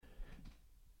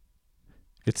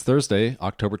It's Thursday,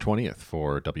 October 20th.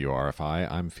 For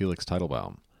WRFI, I'm Felix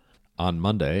Teitelbaum. On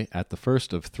Monday, at the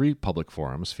first of three public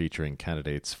forums featuring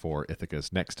candidates for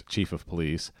Ithaca's next chief of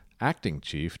police, acting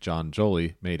chief John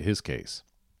Joly made his case.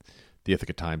 The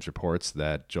Ithaca Times reports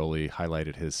that Joly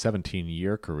highlighted his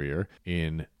 17-year career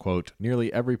in, quote,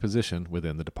 nearly every position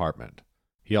within the department.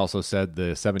 He also said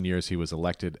the 7 years he was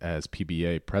elected as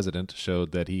PBA president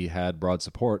showed that he had broad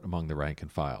support among the rank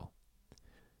and file.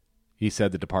 He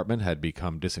said the department had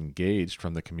become disengaged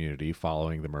from the community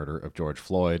following the murder of George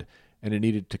Floyd, and it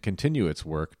needed to continue its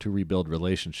work to rebuild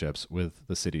relationships with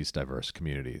the city's diverse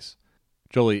communities.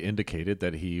 Joly indicated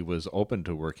that he was open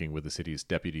to working with the city's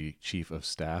Deputy Chief of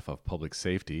Staff of Public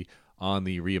Safety on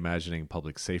the Reimagining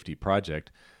Public Safety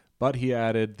project, but he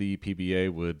added the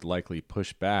PBA would likely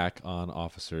push back on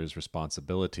officers'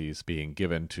 responsibilities being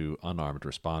given to unarmed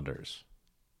responders.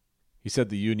 He said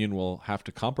the union will have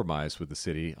to compromise with the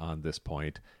city on this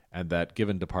point, and that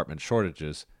given department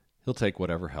shortages, he'll take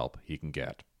whatever help he can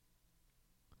get.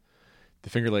 The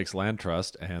Finger Lakes Land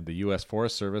Trust and the U.S.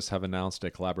 Forest Service have announced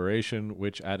a collaboration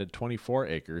which added 24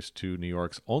 acres to New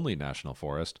York's only national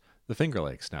forest, the Finger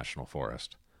Lakes National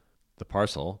Forest. The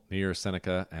parcel, near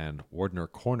Seneca and Wardner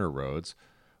Corner roads,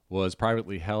 was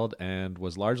privately held and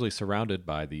was largely surrounded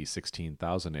by the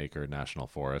 16,000-acre national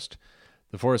forest.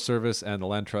 The Forest Service and the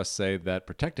Land Trust say that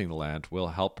protecting the land will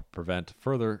help prevent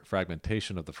further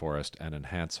fragmentation of the forest and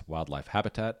enhance wildlife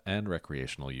habitat and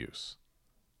recreational use.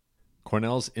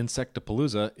 Cornell's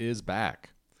Insectapalooza is back.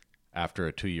 After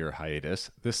a 2-year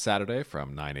hiatus, this Saturday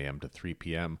from 9 a.m. to 3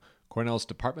 p.m., Cornell's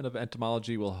Department of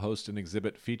Entomology will host an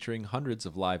exhibit featuring hundreds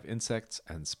of live insects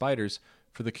and spiders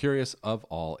for the curious of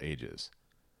all ages.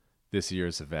 This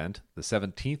year's event, the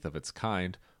 17th of its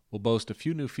kind, will boast a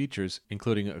few new features,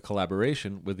 including a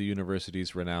collaboration with the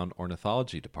university's renowned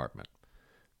ornithology department.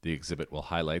 The exhibit will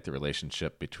highlight the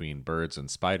relationship between birds and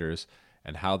spiders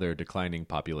and how their declining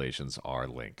populations are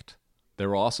linked. There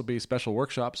will also be special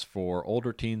workshops for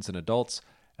older teens and adults,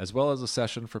 as well as a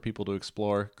session for people to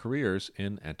explore careers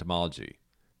in entomology.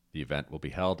 The event will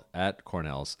be held at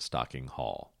Cornell's Stocking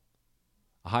Hall.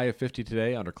 A high of 50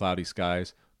 today under cloudy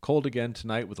skies, cold again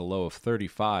tonight with a low of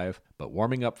 35, but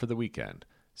warming up for the weekend.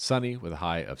 Sunny with a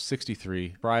high of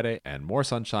 63 Friday, and more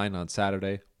sunshine on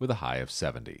Saturday with a high of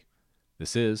 70.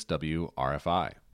 This is WRFI.